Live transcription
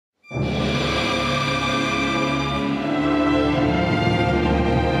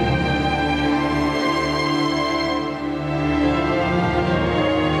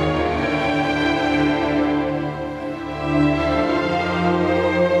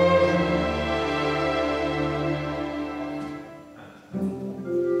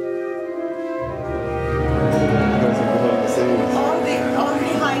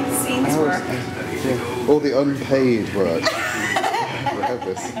unpaid work. We have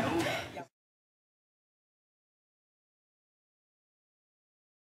this.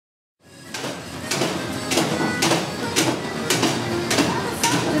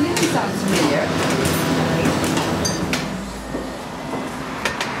 Sounds familiar.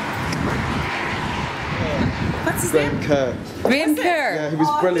 What's his Graham name? Kerr. Graham Kerr. Yeah, he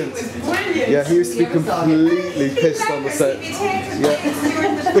was brilliant. He was brilliant. Yeah, he used to be completely pissed on the set.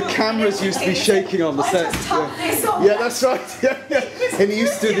 Yeah. The cameras used to be shaking on the set. Yeah, that's right. Yeah, yeah. And he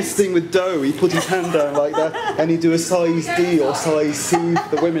used to do this thing with dough. He put his hand down like that, and he'd do a size D or size C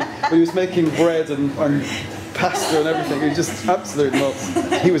for the women. But he was making bread and pasta and everything. He was just absolute nuts.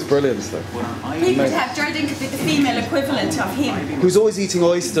 He was brilliant, though. He could have, Geraldine could be the female equivalent of him. He was always eating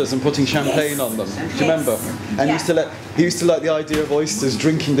oysters and putting champagne on them. Do you remember? And he used to like the idea of oysters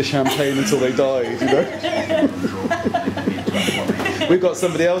drinking the champagne until they died, you know? We've got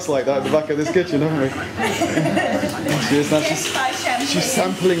somebody else like that at the back of this kitchen, haven't we? She is now. She's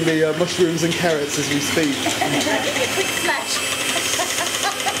sampling the mushrooms and carrots as we speak. Quick flash.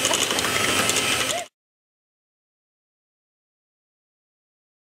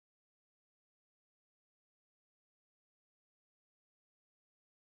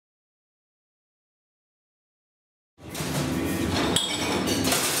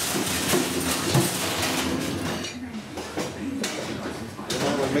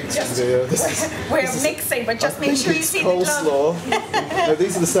 We're mixing, but just make sure you see the coleslaw. No,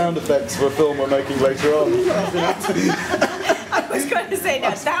 these are the sound effects for a film we're making later on. I was going to say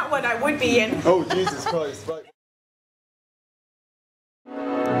that one I would be in. Oh, Jesus Christ, right.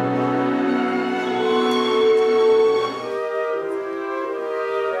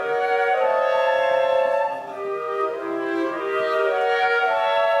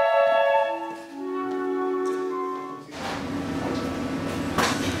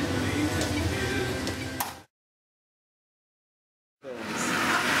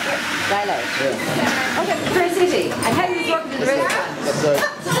 Yeah. Okay, Fair City. And Helen's working in the restaurant. That's right.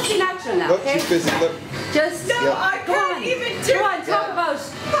 So let's be natural now, Look, okay? she's busy, look. Just I can't even do it. Come on, talk about.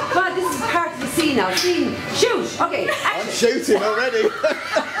 Come on, this is part of the scene now. Scene, shoot. Okay, action. I'm shooting already.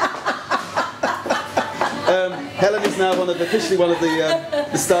 Helen is now officially one of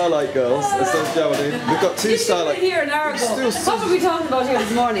the Starlight girls. So is Geraldine. We've got two Starlight. Here an hour ago. What were we talking about here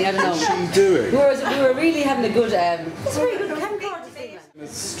this morning? I don't know. What's she doing? We were really having a good. It's a very good camcorder scene. As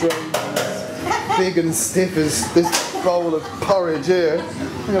strong, as big and stiff as this bowl of porridge here.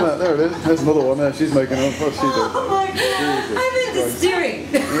 Look at that, there it is. There's another one there, she's making one. What's she doing? Oh my God. I'm in the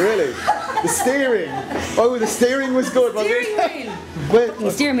steering. Really? The steering? Oh, the steering was good, wasn't it? Steering wheel.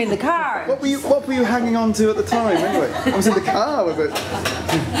 Where, steering me in the car. What were you hanging on to at the time, anyway? I was in the car with it.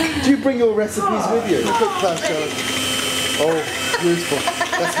 Do you bring your recipes with you? A quick flash, Helen. Oh, beautiful.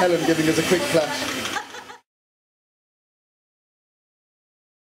 That's Helen giving us a quick flash.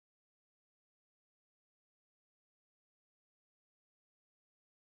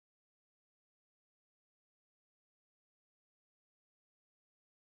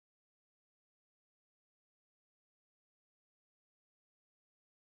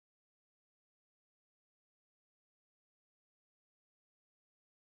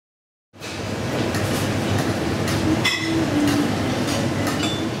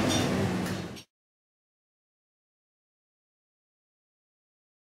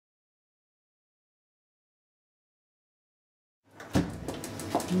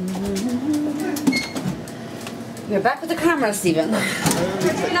 You're back with the camera, Stephen.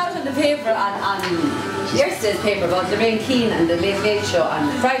 We're putting out on the paper on yesterday's paper about Lorraine Keane and the Late Late Show on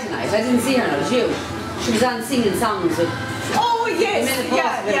Friday night. I didn't see her, no, it was you. She was on singing songs with. Oh yes,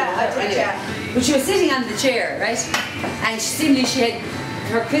 yeah, I did, yeah. But she was sitting on the chair, right? And seemingly she had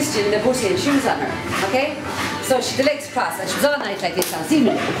her Christian Louboutin shoes on her, okay? So she the legs crossed and she was all night like this on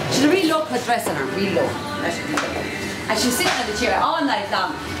seemingly. She had a real low cut dress on her, real low. Right? And she was sitting on the chair all night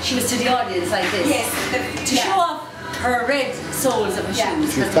long. She was to the audience like this. Yes. To show off her red soles of her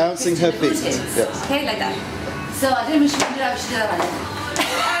shoes. She was bouncing her feet. Yes. Okay, like that. So I didn't know she did that, she did that.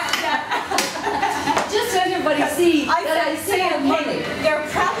 Just so everybody see that I save money. They're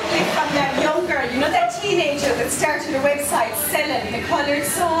probably from that younger, you know that teenager that started a website selling the coloured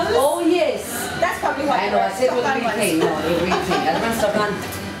soles? Oh yes. That's probably what I know, I said it was a real thing. No, it was a real thing. I don't stuck on.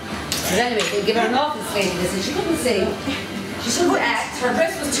 But anyway, they give her an office lady this and she couldn't sing. She couldn't act, her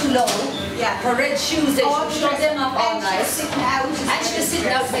dress was too low. Yeah. Her red shoes, they showed them up all night. She was sitting out. And she was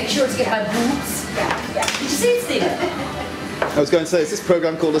sitting out to make sure to get my boots. Yeah. Did you see it, Stephen? I was going to say, is this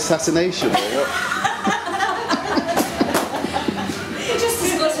programme called Assassination or what? Just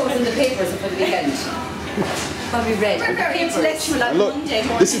discuss what was in the papers for the weekend. Probably read. We're very intellectual on Look, Monday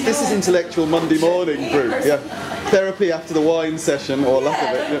morning. this is intellectual Monday morning group. Yeah, therapy after the wine session or lack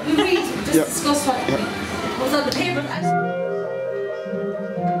of it. We read, just discuss what was on the paper.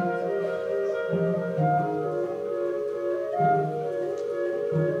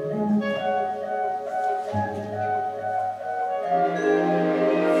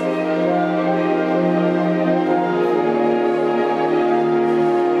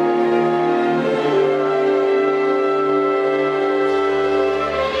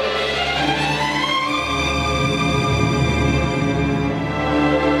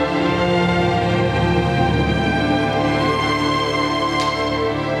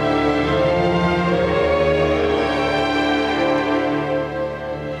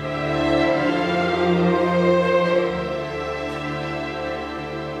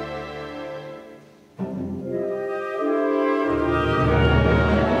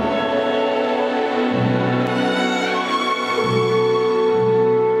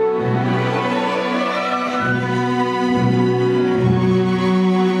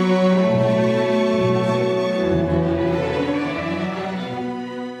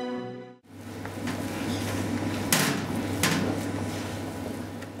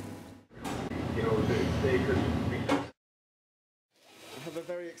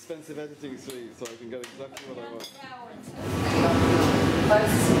 Expensive editing suite, so I can get exactly what I want. I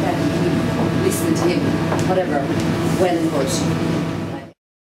was sitting there listening to him, whatever, well and good.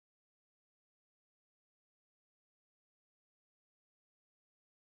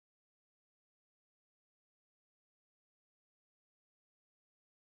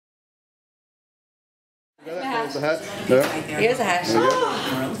 Here's the hat. Yeah. Here's a hat.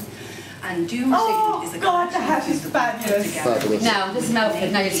 And oh God, the hat is fabulous. Now, this is an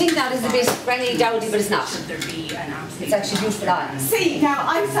outfit. Now, you think that is a bit granny dowdy, but it's not. It's actually beautiful on. See, now,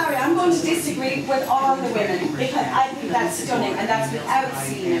 I'm sorry, I'm going to disagree with all the women because I think that's stunning and that's without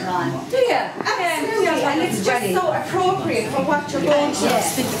seeing it on. Do you? Absolutely, and it's just so appropriate for what you're going to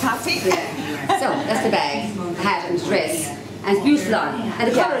speak the coffee. So, that's the bag, the hat and the dress. And it's beautiful on.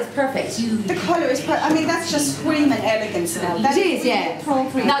 And the colour is perfect. The colour is perfect. I mean, that's just screaming elegance now. It is, yeah.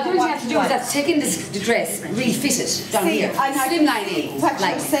 Appropriate. Now, the only thing you have to do is have to take in the dress, refit it down here. Slimline in. What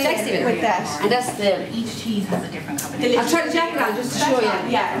like you're saying with that. And that's the... Each cheese has a different combination. I'll try the jacket on just to show you.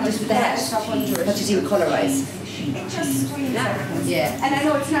 Yeah. Just with the hat. What you see colour-wise. It just screams elegance. Yeah. And I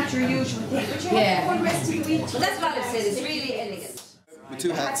know it's not your usual thing, but you have one rest of the week. Well, that's what I've said. It's really elegant. With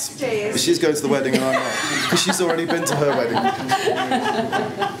two hats. But she's going to the wedding and I'm not. Because she's already been to her wedding.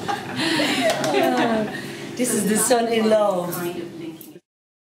 This is the son-in-law.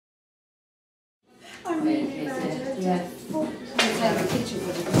 I'm really glad. Yeah. Let's have a kitchen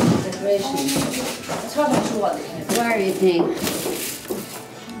for the decoration. That's how much you want. Where do you think?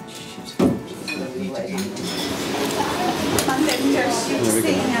 And then there's you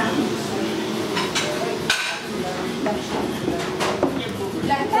see now.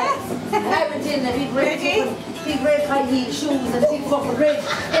 Like that. I went in and big red high heel shoes and a big bucket red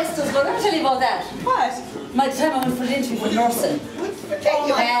Estes. But let me tell you about that. What? My time I went for the interview for nursing.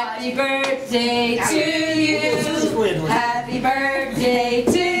 Happy birthday to you. Happy birthday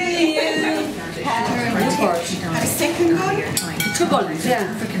to you. A second one? Two bullets, yeah.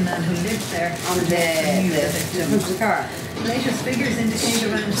 African man who lived there On the car. Latest figures indicate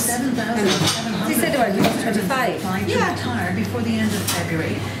around 7,700. They said they were 25. Yeah. Retire before the end of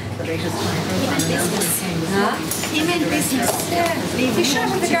February. The latest time for Huh? He meant business. Yeah. He shot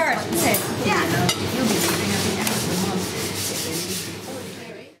with the guard. Yeah. He'll be leaving at the